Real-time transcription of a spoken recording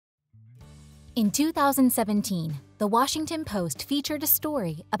In 2017, the Washington Post featured a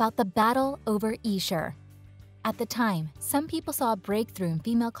story about the battle over Essure. At the time, some people saw a breakthrough in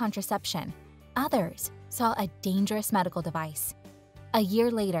female contraception. Others saw a dangerous medical device. A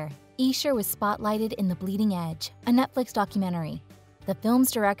year later, Essure was spotlighted in The Bleeding Edge, a Netflix documentary. The film's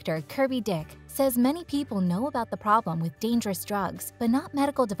director, Kirby Dick, says many people know about the problem with dangerous drugs, but not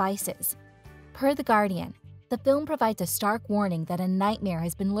medical devices. Per The Guardian, the film provides a stark warning that a nightmare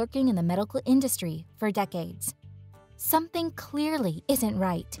has been lurking in the medical industry for decades. Something clearly isn't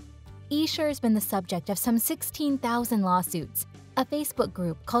right. Essure has been the subject of some 16,000 lawsuits. A Facebook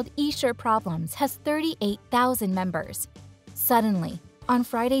group called Essure Problems has 38,000 members. Suddenly, on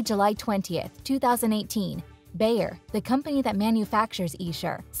Friday, July 20th, 2018, Bayer, the company that manufactures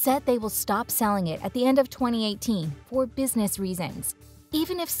Essure, said they will stop selling it at the end of 2018 for business reasons.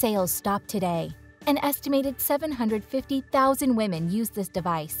 Even if sales stop today, an estimated 750,000 women use this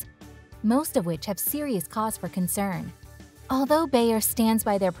device, most of which have serious cause for concern. Although Bayer stands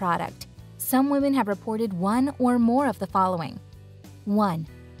by their product, some women have reported one or more of the following. 1.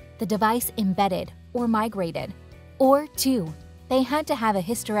 The device embedded or migrated. Or 2. They had to have a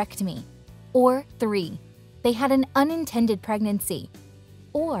hysterectomy. Or 3. They had an unintended pregnancy.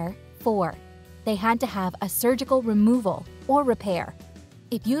 Or 4. They had to have a surgical removal or repair.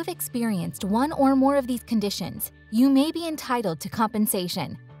 If you have experienced one or more of these conditions, you may be entitled to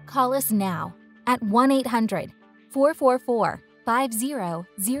compensation. Call us now at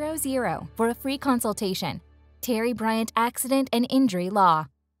 1-800-444-5000 for a free consultation. Terry Bryant Accident and Injury Law.